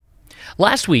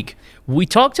Last week, we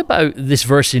talked about this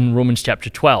verse in Romans chapter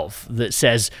 12 that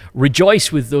says,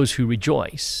 "Rejoice with those who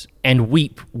rejoice and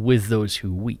weep with those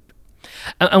who weep."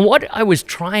 And what I was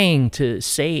trying to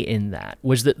say in that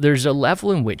was that there's a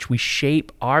level in which we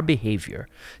shape our behavior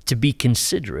to be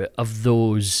considerate of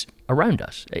those around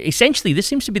us. Essentially, this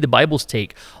seems to be the Bible's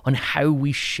take on how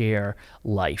we share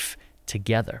life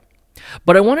together.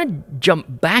 But I want to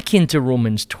jump back into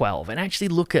Romans 12 and actually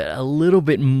look at a little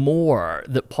bit more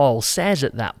that Paul says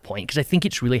at that point, because I think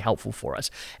it's really helpful for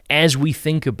us as we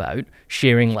think about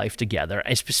sharing life together,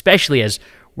 especially as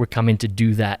we're coming to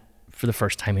do that for the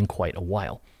first time in quite a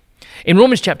while. In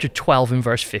Romans chapter 12 and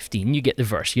verse 15, you get the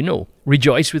verse you know,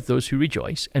 "Rejoice with those who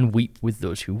rejoice and weep with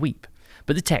those who weep."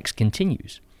 But the text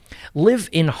continues, "Live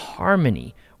in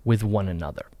harmony with one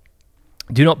another.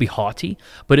 Do not be haughty,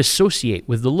 but associate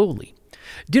with the lowly.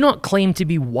 Do not claim to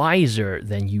be wiser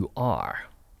than you are.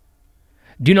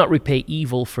 Do not repay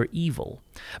evil for evil,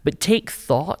 but take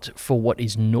thought for what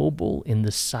is noble in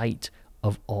the sight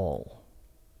of all."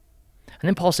 And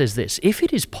then Paul says this, "If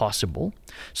it is possible,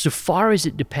 so far as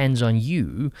it depends on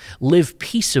you, live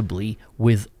peaceably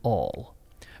with all.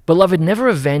 Beloved, never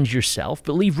avenge yourself,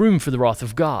 but leave room for the wrath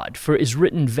of God. For it is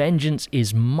written, 'Vengeance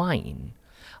is mine.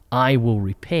 I will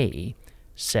repay,'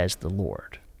 says the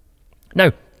Lord."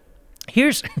 Now,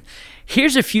 here's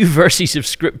a few verses of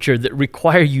scripture that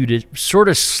require you to sort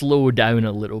of slow down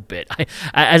a little bit.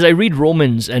 As I read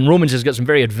Romans, and Romans has got some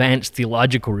very advanced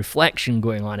theological reflection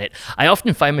going on it, I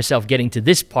often find myself getting to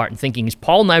this part and thinking, is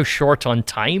Paul now short on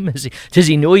time? Does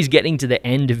he know he's getting to the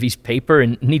end of his paper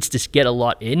and needs to get a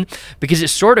lot in? Because it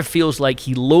sort of feels like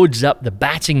he loads up the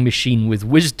batting machine with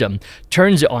wisdom,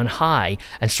 turns it on high,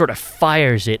 and sort of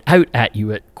fires it out at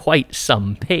you at quite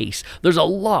some pace. There's a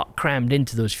lot crammed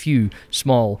into those few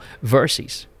small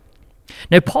verses.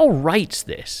 Now, Paul writes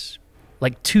this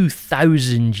like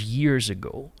 2,000 years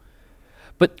ago.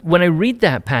 But when I read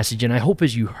that passage, and I hope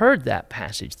as you heard that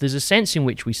passage, there's a sense in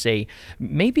which we say,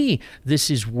 maybe this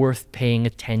is worth paying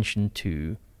attention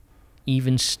to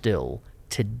even still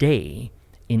today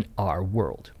in our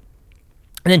world.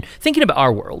 And then thinking about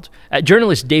our world,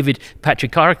 journalist David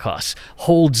Patrikarakos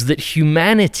holds that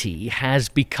humanity has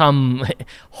become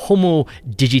homo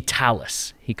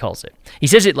digitalis, he calls it. He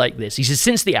says it like this. He says,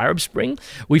 "Since the Arab Spring,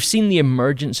 we've seen the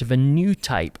emergence of a new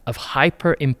type of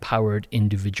hyper-empowered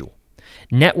individual,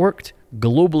 networked,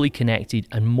 globally connected,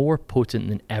 and more potent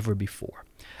than ever before.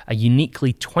 A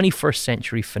uniquely 21st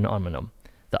century phenomenon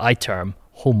that I term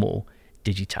homo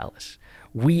digitalis."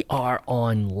 We are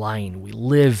online. We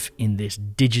live in this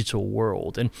digital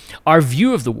world, and our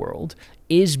view of the world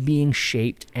is being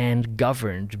shaped and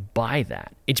governed by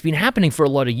that. It's been happening for a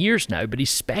lot of years now, but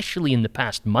especially in the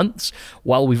past months,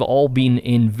 while we've all been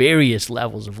in various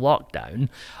levels of lockdown,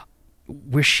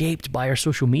 we're shaped by our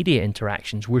social media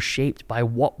interactions. We're shaped by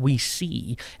what we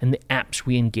see and the apps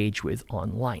we engage with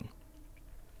online.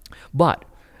 But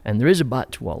and there is a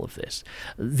but to all of this,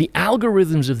 the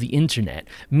algorithms of the internet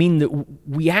mean that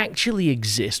we actually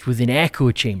exist within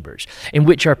echo chambers in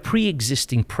which our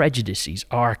pre-existing prejudices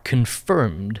are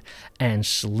confirmed and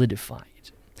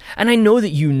solidified. And I know that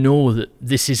you know that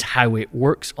this is how it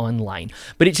works online,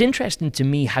 but it's interesting to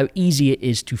me how easy it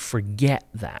is to forget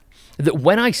that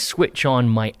when I switch on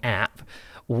my app,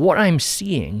 what I'm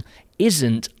seeing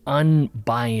isn't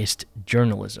unbiased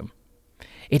journalism.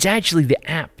 It's actually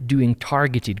the app doing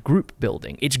targeted group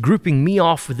building. It's grouping me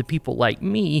off with the people like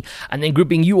me and then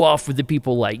grouping you off with the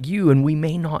people like you, and we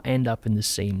may not end up in the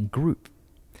same group.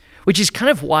 Which is kind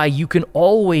of why you can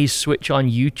always switch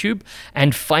on YouTube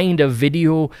and find a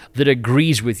video that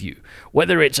agrees with you.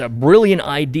 Whether it's a brilliant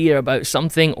idea about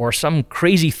something or some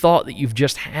crazy thought that you've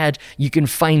just had, you can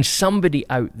find somebody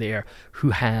out there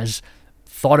who has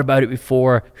thought about it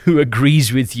before, who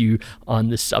agrees with you on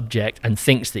the subject and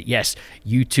thinks that, yes,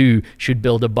 you too should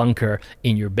build a bunker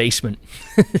in your basement.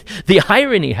 The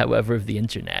irony, however, of the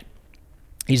internet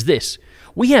is this.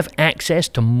 We have access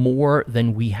to more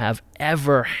than we have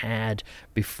ever had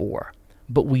before,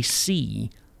 but we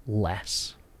see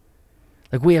less.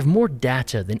 Like, we have more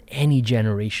data than any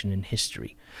generation in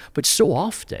history, but so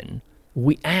often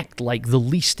we act like the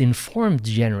least informed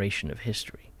generation of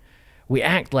history. We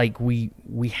act like we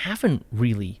haven't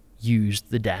really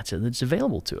used the data that's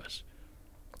available to us.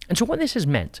 And so what this has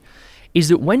meant is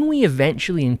that when we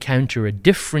eventually encounter a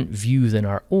different view than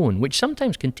our own, which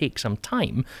sometimes can take some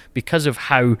time because of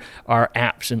how our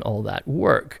apps and all that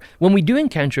work, when we do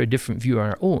encounter a different view on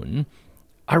our own,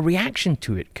 our reaction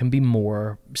to it can be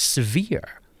more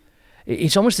severe.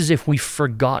 It's almost as if we've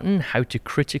forgotten how to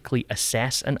critically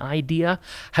assess an idea,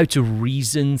 how to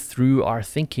reason through our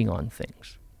thinking on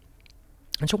things.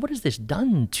 And so what has this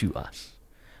done to us?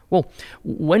 Well,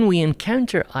 when we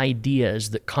encounter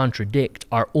ideas that contradict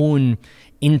our own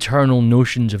internal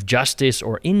notions of justice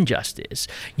or injustice,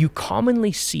 you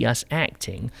commonly see us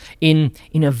acting in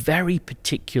a very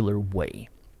particular way.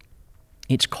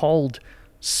 It's called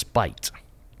spite.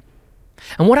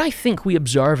 And what I think we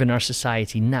observe in our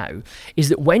society now is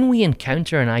that when we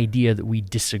encounter an idea that we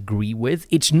disagree with,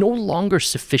 it's no longer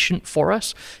sufficient for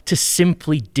us to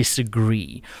simply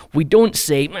disagree. We don't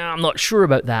say, I'm not sure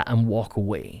about that, and walk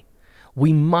away.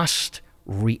 We must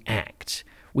react.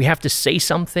 We have to say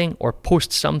something or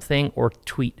post something or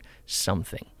tweet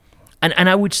something. And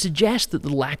I would suggest that the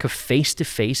lack of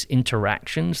face-to-face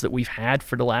interactions that we've had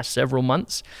for the last several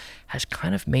months has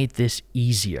kind of made this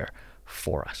easier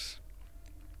for us.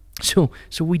 So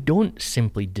we don't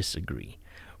simply disagree,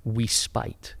 we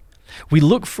spite. We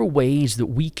look for ways that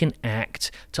we can act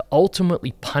to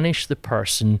ultimately punish the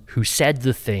person who said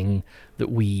the thing that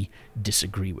we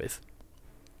disagree with.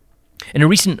 In a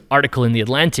recent article in The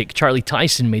Atlantic, Charlie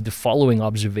Tyson made the following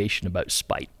observation about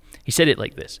spite. He said it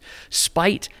like this: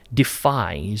 spite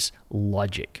defies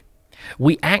logic.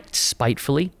 We act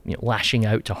spitefully, lashing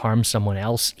out to harm someone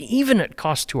else, even at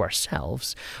cost to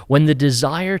ourselves, when the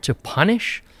desire to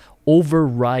punish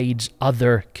overrides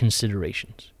other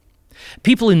considerations.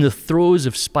 People in the throes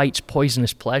of spite's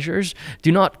poisonous pleasures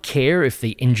do not care if they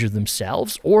injure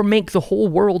themselves or make the whole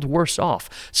world worse off,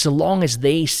 so long as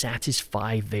they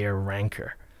satisfy their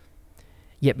rancor.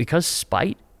 Yet because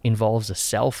spite involves a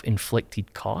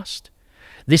self-inflicted cost,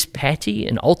 this petty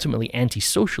and ultimately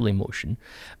antisocial emotion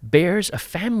bears a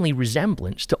family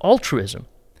resemblance to altruism.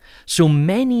 So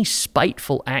many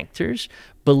spiteful actors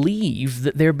believe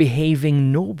that they're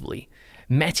behaving nobly,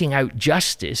 meting out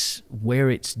justice where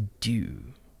it's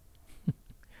due.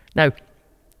 Now,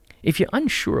 if you're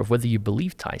unsure of whether you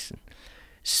believe Tyson,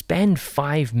 spend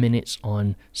 5 minutes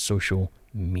on social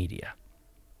media.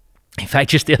 In fact,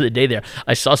 just the other day there,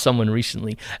 I saw someone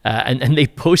recently, and they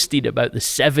posted about the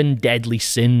 7 deadly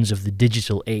sins of the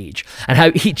digital age and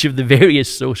how each of the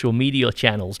various social media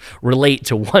channels relate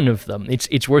to one of them.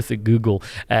 It's worth a Google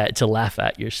to laugh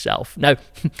at yourself. Now,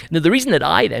 the reason that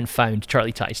I then found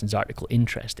Charlie Tyson's article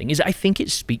interesting is I think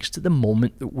it speaks to the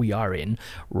moment that we are in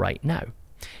right now.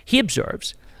 He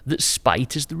observes that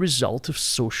spite is the result of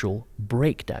social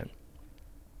breakdown.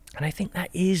 And I think that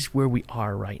is where we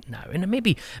are right now. And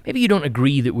maybe you don't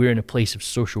agree that we're in a place of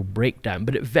social breakdown,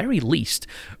 but at very least,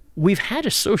 we've had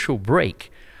a social break.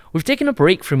 We've taken a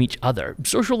break from each other.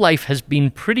 Social life has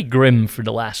been pretty grim for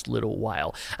the last little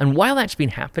while. And while that's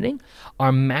been happening,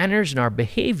 our manners and our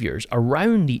behaviors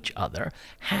around each other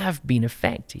have been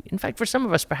affected. In fact, for some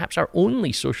of us, perhaps our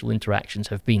only social interactions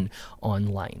have been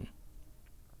online.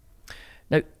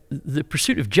 Now, the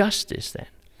pursuit of justice, then,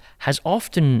 has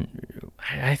often,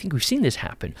 I think we've seen this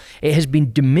happen, it has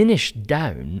been diminished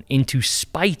down into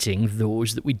spiting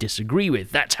those that we disagree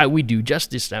with. That's how we do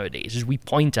justice nowadays, is we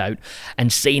point out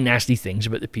and say nasty things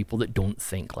about the people that don't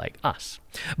think like us.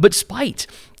 But spite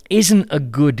isn't a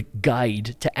good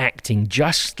guide to acting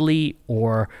justly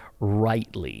or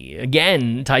rightly.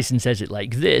 Again, Tyson says it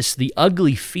like this: the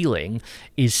ugly feeling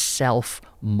is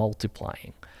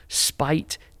self-multiplying.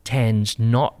 Spite tends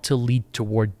not to lead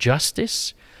toward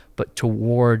justice, but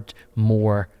toward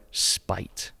more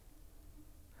spite.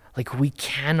 Like, we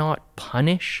cannot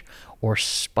punish or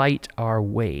spite our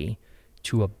way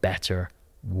to a better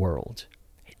world.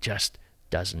 It just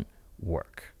doesn't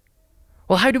work.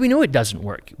 Well, how do we know it doesn't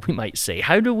work, we might say?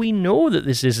 How do we know that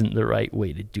this isn't the right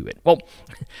way to do it? Well,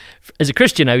 as a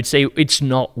Christian, I would say it's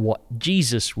not what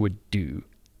Jesus would do,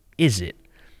 is it?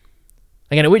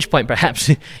 Again, at which point perhaps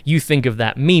you think of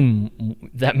that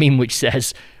meme which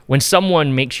says, when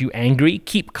someone makes you angry,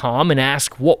 keep calm and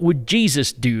ask, what would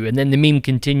Jesus do? And then the meme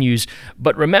continues,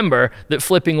 but remember that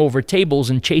flipping over tables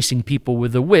and chasing people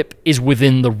with a whip is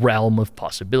within the realm of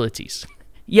possibilities.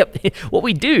 Yep, what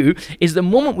we do is the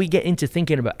moment we get into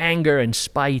thinking about anger and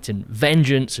spite and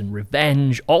vengeance and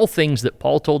revenge, all things that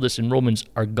Paul told us in Romans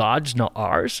are God's, not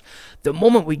ours, the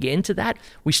moment we get into that,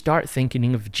 we start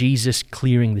thinking of Jesus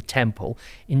clearing the temple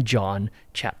in John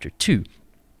chapter 2.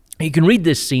 You can read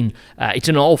this scene, it's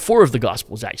in all 4 of the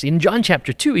Gospels actually. In John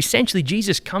chapter 2, essentially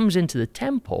Jesus comes into the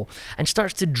temple and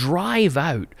starts to drive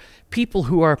out people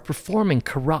who are performing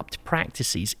corrupt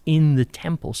practices in the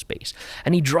temple space.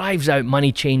 And he drives out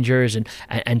money changers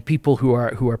and people who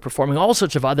are performing all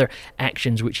sorts of other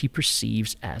actions which he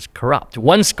perceives as corrupt.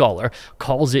 One scholar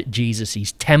calls it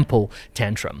Jesus' temple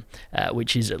tantrum,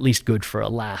 which is at least good for a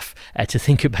laugh to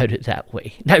think about it that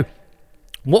way. Now,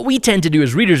 what we tend to do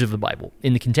as readers of the Bible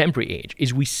in the contemporary age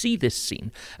is we see this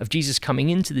scene of Jesus coming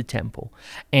into the temple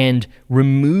and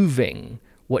removing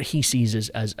what he sees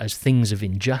as things of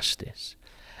injustice.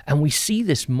 And we see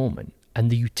this moment, and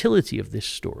the utility of this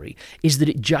story is that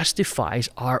it justifies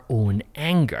our own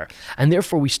anger. And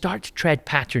therefore we start to tread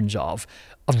patterns of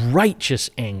righteous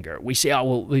anger. We say, oh,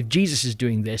 well, if Jesus is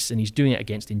doing this and he's doing it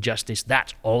against injustice,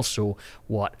 that's also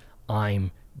what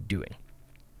I'm doing.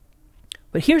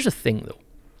 But here's the thing, though.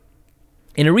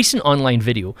 In a recent online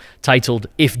video titled,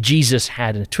 "If Jesus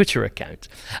Had a Twitter Account,"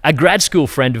 a grad school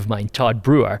friend of mine, Todd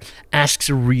Brewer, asks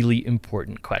a really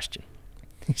important question.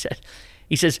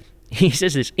 He says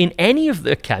this, in any of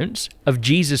the accounts of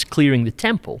Jesus clearing the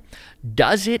temple,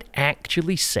 does it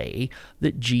actually say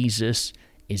that Jesus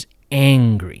is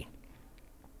angry?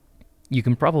 You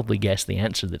can probably guess the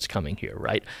answer that's coming here,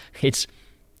 right? It's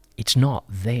not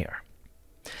there.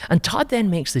 And Todd then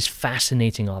makes this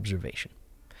fascinating observation.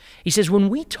 He says, when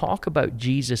we talk about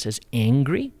Jesus as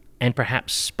angry and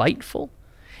perhaps spiteful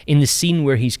in the scene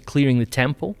where he's clearing the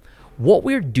temple, what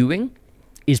we're doing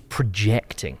is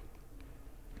projecting.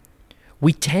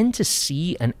 We tend to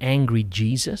see an angry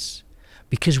Jesus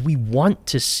because we want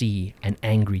to see an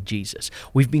angry Jesus.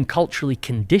 We've been culturally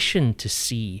conditioned to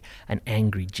see an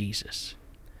angry Jesus.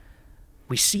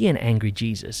 We see an angry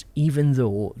Jesus even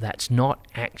though that's not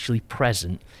actually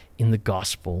present in the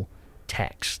gospel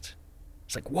text.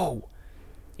 It's like, whoa,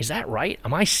 is that right?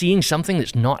 Am I seeing something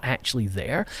that's not actually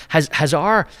there? Has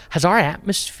our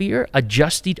atmosphere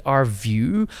adjusted our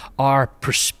view, our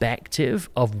perspective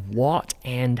of what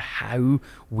and how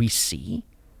we see?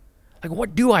 Like,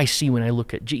 what do I see when I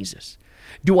look at Jesus?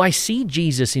 Do I see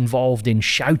Jesus involved in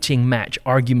shouting match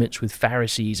arguments with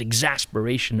Pharisees,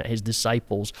 exasperation at his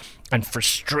disciples, and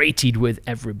frustrated with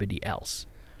everybody else?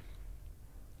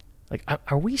 Like,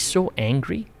 are we so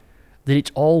angry that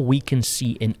it's all we can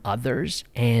see in others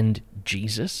and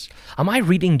Jesus? Am I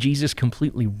reading Jesus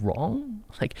completely wrong?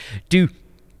 Like, do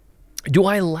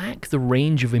I lack the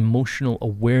range of emotional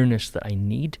awareness that I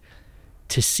need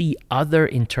to see other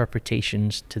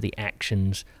interpretations to the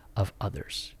actions of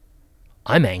others?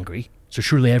 I'm angry, so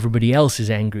surely everybody else is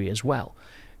angry as well.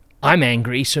 I'm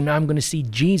angry, so now I'm going to see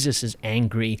Jesus as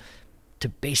angry to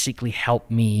basically help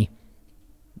me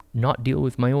not deal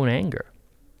with my own anger.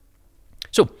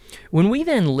 So, when we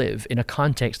then live in a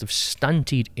context of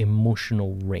stunted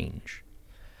emotional range,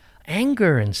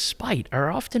 anger and spite are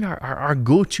often our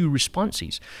go-to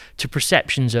responses to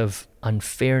perceptions of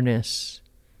unfairness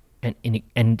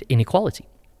and inequality.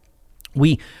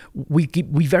 We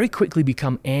very quickly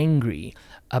become angry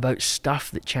about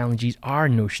stuff that challenges our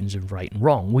notions of right and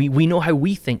wrong. We know how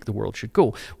we think the world should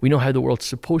go. We know how the world's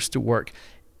supposed to work.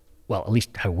 Well, at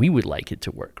least how we would like it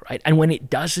to work, right? And when it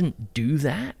doesn't do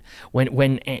that, when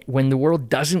the world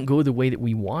doesn't go the way that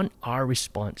we want, our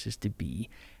response is to be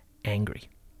angry.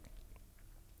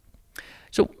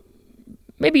 So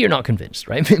maybe you're not convinced,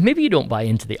 right? Maybe you don't buy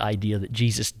into the idea that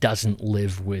Jesus doesn't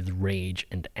live with rage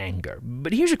and anger.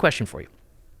 But here's a question for you.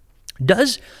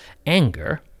 Does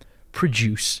anger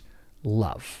produce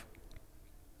love?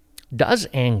 Does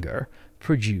anger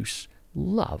produce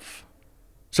love?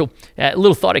 So, a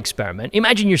little thought experiment.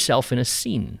 Imagine yourself in a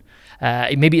scene.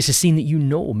 Maybe it's a scene that you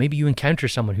know. Maybe you encounter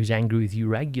someone who's angry with you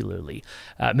regularly.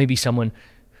 Maybe someone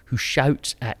who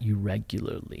shouts at you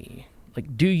regularly.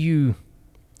 Like, do you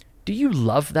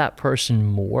love that person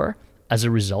more as a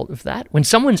result of that? When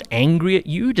someone's angry at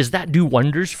you, does that do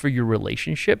wonders for your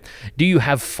relationship? Do you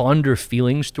have fonder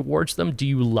feelings towards them? Do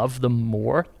you love them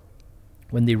more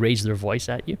when they raise their voice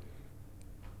at you?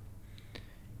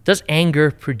 Does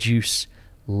anger produce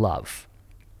love?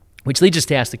 Which leads us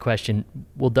to ask the question,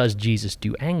 well, does Jesus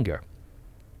do anger?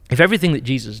 If everything that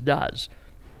Jesus does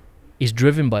is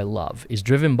driven by love, is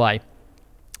driven by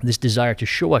this desire to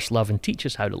show us love and teach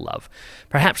us how to love,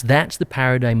 perhaps that's the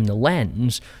paradigm and the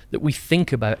lens that we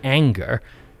think about anger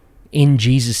in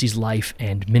Jesus' life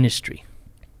and ministry.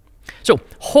 So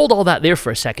hold all that there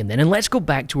for a second then, and let's go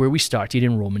back to where we started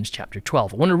in Romans chapter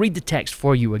 12. I want to read the text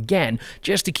for you again,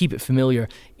 just to keep it familiar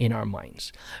in our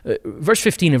minds. Verse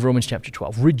 15 of Romans chapter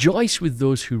 12, rejoice with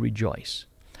those who rejoice,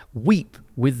 weep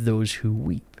with those who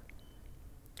weep.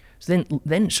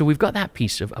 So we've got that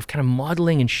piece of kind of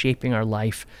modeling and shaping our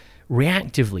life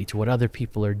reactively to what other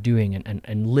people are doing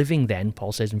and living then,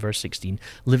 Paul says in verse 16,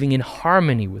 living in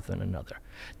harmony with one another.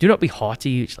 Do not be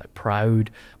haughty, it's like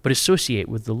proud, but associate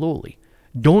with the lowly.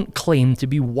 Don't claim to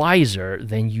be wiser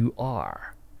than you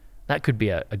are. That could be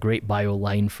a great bio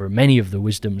line for many of the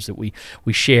wisdoms that we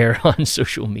share on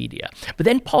social media. But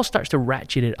then Paul starts to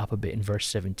ratchet it up a bit in verse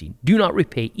 17. Do not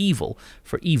repay evil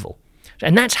for evil.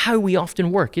 And that's how we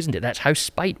often work, isn't it? That's how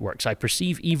spite works. I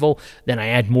perceive evil, then I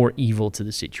add more evil to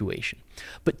the situation.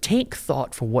 But take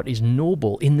thought for what is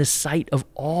noble in the sight of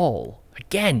all.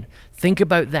 Again, think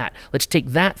about that. Let's take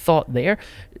that thought there.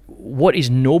 What is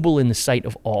noble in the sight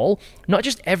of all? Not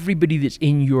just everybody that's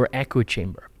in your echo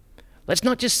chamber. Let's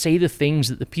not just say the things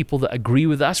that the people that agree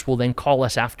with us will then call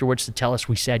us afterwards to tell us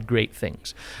we said great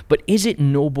things. But is it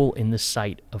noble in the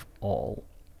sight of all?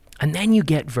 And then you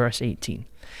get verse 18.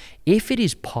 If it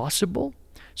is possible,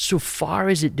 so far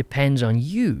as it depends on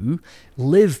you,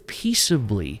 live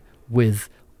peaceably with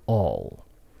all.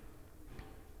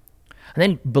 And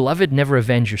then, beloved, never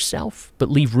avenge yourself, but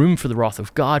leave room for the wrath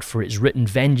of God, for it is written,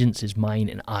 vengeance is mine,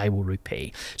 and I will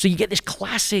repay. So you get this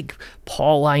classic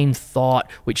Pauline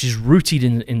thought, which is rooted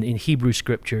in Hebrew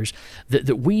scriptures,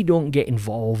 that we don't get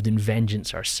involved in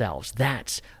vengeance ourselves.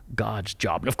 That's God's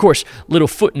job. And of course, little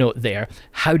footnote there,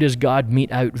 how does God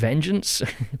mete out vengeance?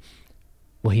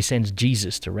 Well, he sends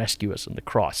Jesus to rescue us on the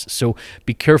cross. So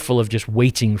be careful of just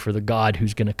waiting for the God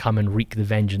who's going to come and wreak the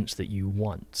vengeance that you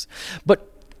want.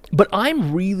 But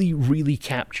I'm really, really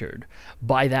captured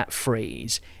by that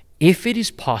phrase, if it is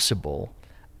possible,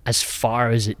 as far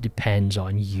as it depends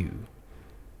on you.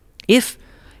 If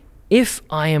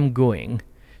I am going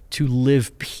to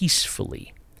live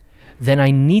peacefully, then I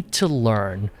need to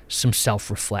learn some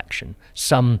self-reflection,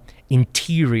 some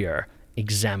interior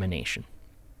examination.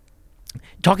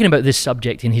 Talking about this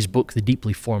subject in his book, The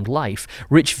Deeply Formed Life,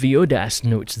 Rich Viodas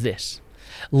notes this.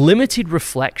 Limited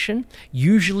reflection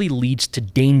usually leads to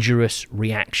dangerous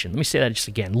reaction. Let me say that just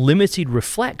again. Limited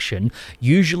reflection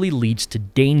usually leads to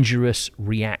dangerous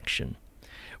reaction.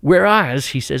 Whereas,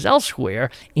 he says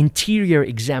elsewhere, interior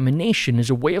examination is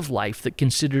a way of life that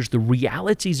considers the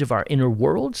realities of our inner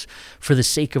worlds for the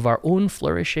sake of our own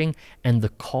flourishing and the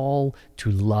call to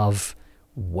love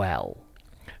well.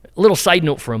 A little side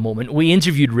note for a moment. We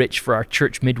interviewed Rich for our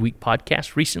Church Midweek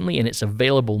podcast recently, and it's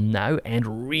available now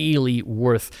and really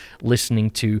worth listening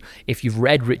to if you've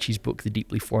read Richie's book, The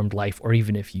Deeply Formed Life, or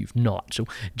even if you've not. So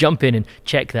jump in and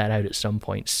check that out at some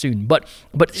point soon. But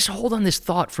just hold on this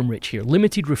thought from Rich here.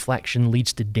 Limited reflection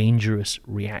leads to dangerous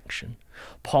reaction.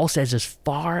 Paul says, as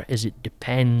far as it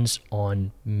depends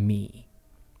on me.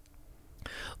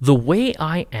 The way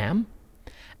I am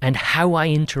and how I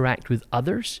interact with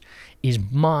others is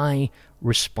my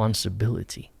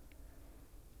responsibility.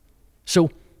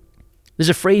 So there's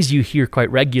a phrase you hear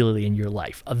quite regularly in your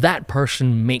life. That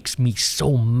person makes me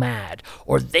so mad,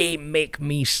 or they make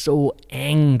me so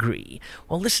angry.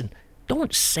 Well, listen,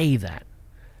 don't say that,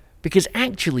 because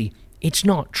actually it's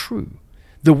not true.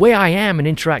 The way I am and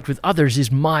interact with others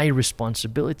is my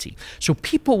responsibility. So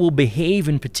people will behave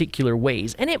in particular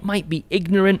ways, and it might be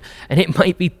ignorant, and it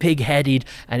might be pig-headed,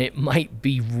 and it might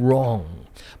be wrong.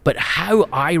 But how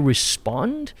I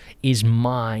respond is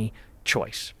my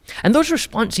choice. And those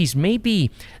responses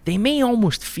they may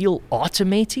almost feel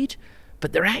automated,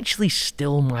 but they're actually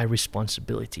still my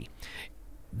responsibility.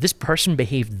 This person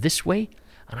behaved this way,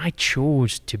 and I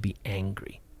chose to be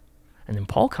angry. And then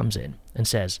Paul comes in and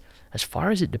says, as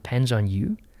far as it depends on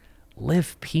you,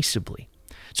 live peaceably.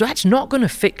 So that's not going to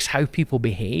fix how people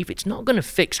behave. It's not going to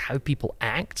fix how people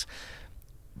act.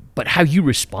 But how you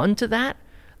respond to that,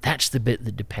 that's the bit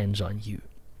that depends on you.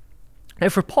 Now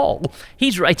for Paul,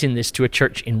 he's writing this to a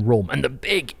church in Rome, and the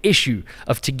big issue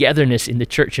of togetherness in the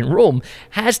church in Rome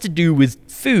has to do with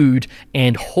food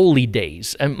and holy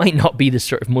days, and might not be the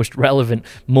sort of most relevant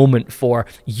moment for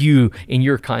you in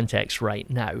your context right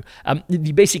now.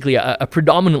 Basically, a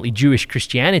predominantly Jewish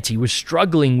Christianity was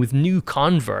struggling with new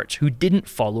converts who didn't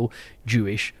follow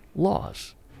Jewish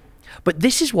laws. But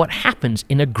this is what happens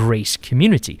in a grace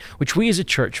community, which we as a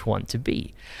church want to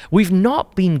be. We've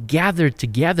not been gathered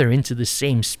together into the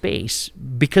same space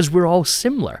because we're all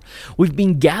similar. We've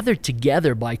been gathered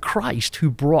together by Christ,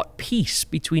 who brought peace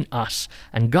between us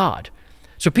and God.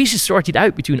 So peace is sorted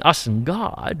out between us and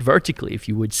God, vertically, if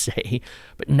you would say.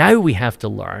 But now we have to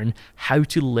learn how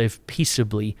to live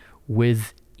peaceably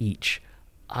with each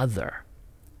other.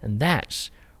 And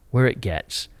that's where it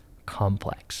gets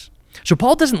complex. So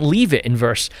Paul doesn't leave it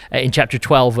in chapter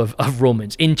 12 of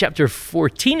Romans. In chapter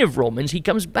 14 of Romans, he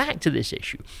comes back to this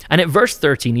issue. And at verse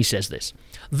 13, he says this,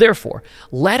 therefore,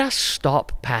 let us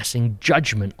stop passing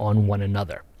judgment on one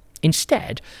another.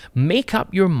 Instead, make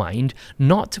up your mind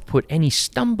not to put any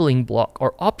stumbling block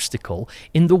or obstacle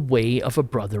in the way of a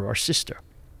brother or sister.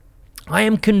 I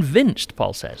am convinced,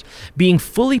 Paul says, being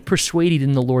fully persuaded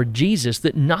in the Lord Jesus,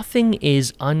 that nothing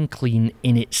is unclean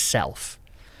in itself.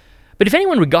 But if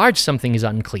anyone regards something as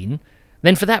unclean,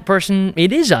 then for that person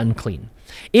it is unclean.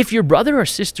 If your brother or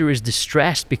sister is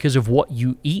distressed because of what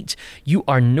you eat, you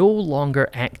are no longer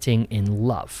acting in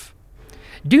love.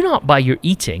 Do not by your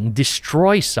eating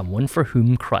destroy someone for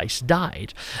whom Christ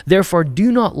died. Therefore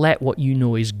do not let what you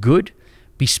know is good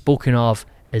be spoken of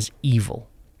as evil.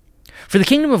 For the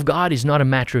kingdom of God is not a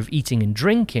matter of eating and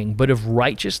drinking, but of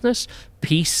righteousness,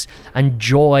 peace, and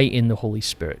joy in the Holy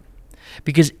Spirit.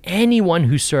 Because anyone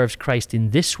who serves Christ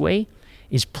in this way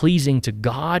is pleasing to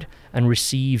God and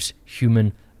receives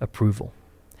human approval.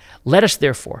 Let us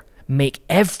therefore make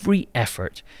every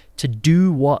effort to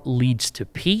do what leads to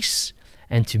peace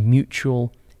and to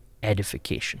mutual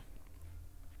edification.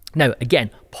 Now,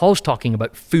 again, Paul's talking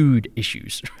about food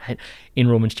issues, right, in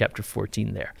Romans chapter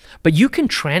 14 there. But you can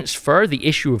transfer the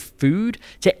issue of food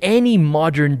to any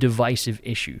modern divisive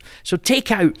issue. So take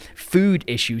out food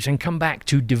issues and come back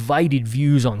to divided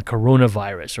views on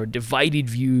coronavirus, or divided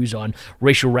views on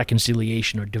racial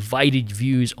reconciliation, or divided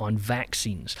views on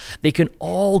vaccines. They can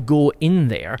all go in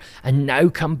there and now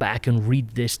come back and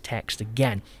read this text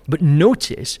again. But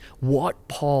notice what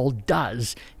Paul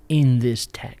does in this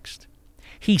text.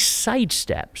 He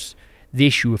sidesteps the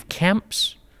issue of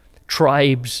camps,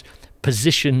 tribes,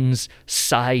 positions,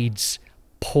 sides,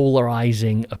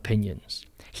 polarizing opinions.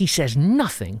 He says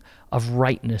nothing of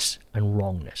rightness and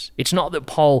wrongness. It's not that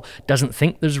Paul doesn't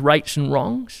think there's rights and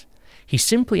wrongs. He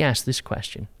simply asks this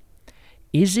question: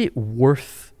 is it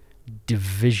worth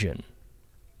division?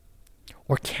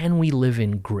 Or can we live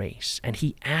in grace? And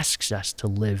he asks us to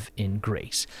live in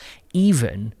grace,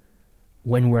 even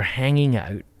when we're hanging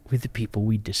out with the people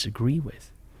we disagree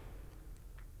with.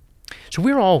 So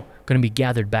we're all going to be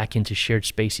gathered back into shared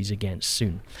spaces again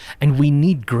soon, and we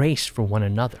need grace for one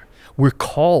another. We're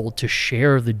called to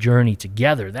share the journey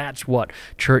together. That's what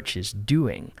church is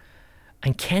doing.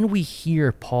 And can we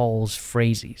hear Paul's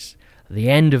phrases at the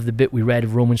end of the bit we read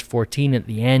of Romans 14, at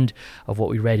the end of what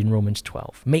we read in Romans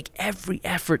 12? Make every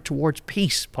effort towards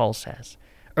peace, Paul says.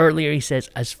 Earlier he says,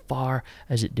 as far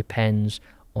as it depends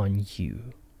on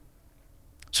you.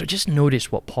 So just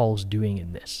notice what Paul's doing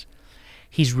in this.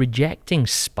 He's rejecting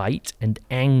spite and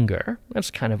anger. That's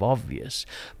kind of obvious.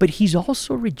 But he's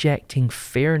also rejecting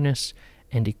fairness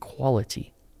and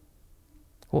equality.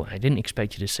 Oh, I didn't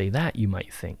expect you to say that, you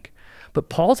might think. But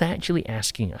Paul's actually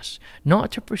asking us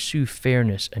not to pursue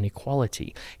fairness and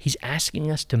equality. He's asking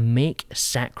us to make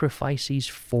sacrifices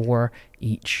for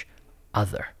each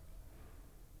other.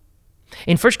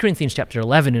 In 1 Corinthians chapter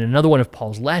 11, in another one of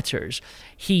Paul's letters,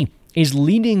 he is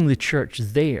leading the church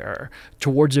there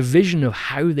towards a vision of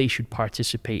how they should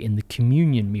participate in the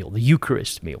communion meal, the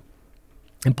Eucharist meal.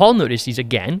 And Paul notices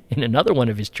again, in another one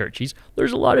of his churches,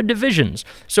 there's a lot of divisions.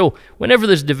 So whenever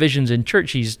there's divisions in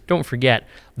churches, don't forget,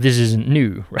 this isn't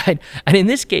new, right? And in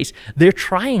this case, they're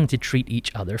trying to treat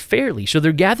each other fairly. So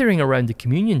they're gathering around the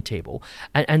communion table,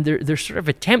 and they're sort of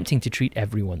attempting to treat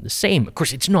everyone the same. Of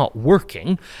course, it's not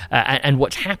working. And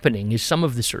what's happening is some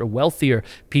of the sort of wealthier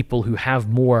people who have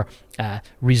more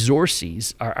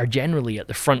resources are generally at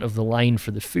the front of the line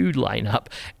for the food lineup,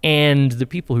 and the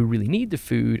people who really need the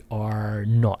food are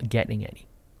not getting any.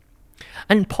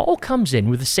 And Paul comes in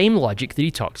with the same logic that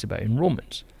he talks about in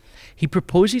Romans. He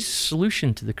proposes a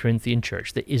solution to the Corinthian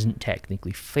church that isn't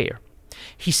technically fair.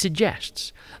 He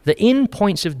suggests that in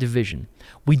points of division,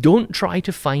 we don't try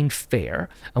to find fair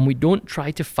and we don't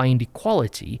try to find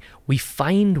equality. We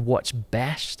find what's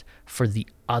best for the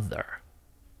other.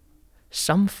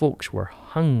 Some folks were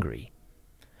hungry.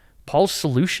 Paul's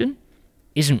solution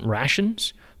isn't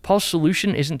rations. Paul's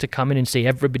solution isn't to come in and say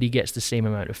everybody gets the same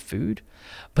amount of food,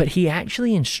 but he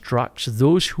actually instructs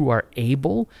those who are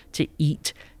able to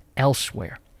eat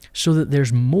elsewhere so that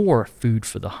there's more food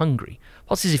for the hungry.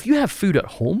 Paul says if you have food at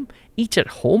home, eat at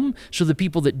home so the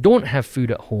people that don't have food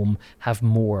at home have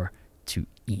more to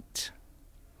eat.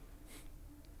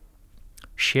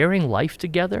 Sharing life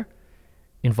together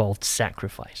involved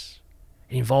sacrifice.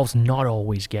 It involves not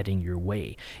always getting your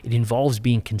way. It involves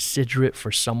being considerate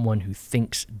for someone who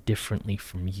thinks differently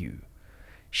from you.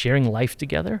 Sharing life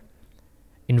together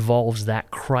involves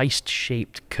that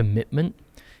Christ-shaped commitment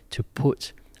to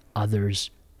put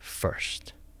others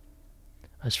first.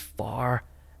 As far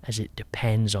as it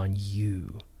depends on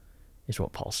you, is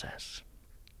what Paul says.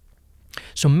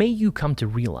 So may you come to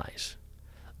realize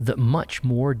that much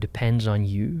more depends on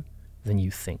you than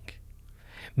you think.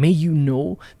 May you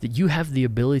know that you have the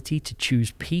ability to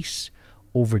choose peace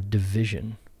over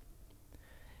division.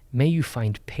 May you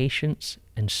find patience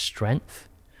and strength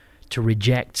to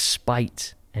reject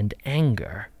spite and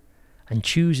anger and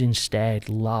choose instead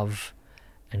love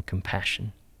and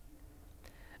compassion.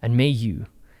 And may you,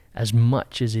 as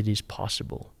much as it is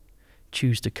possible,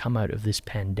 choose to come out of this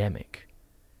pandemic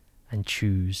and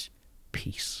choose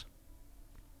peace.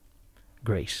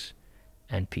 Grace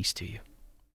and peace to you.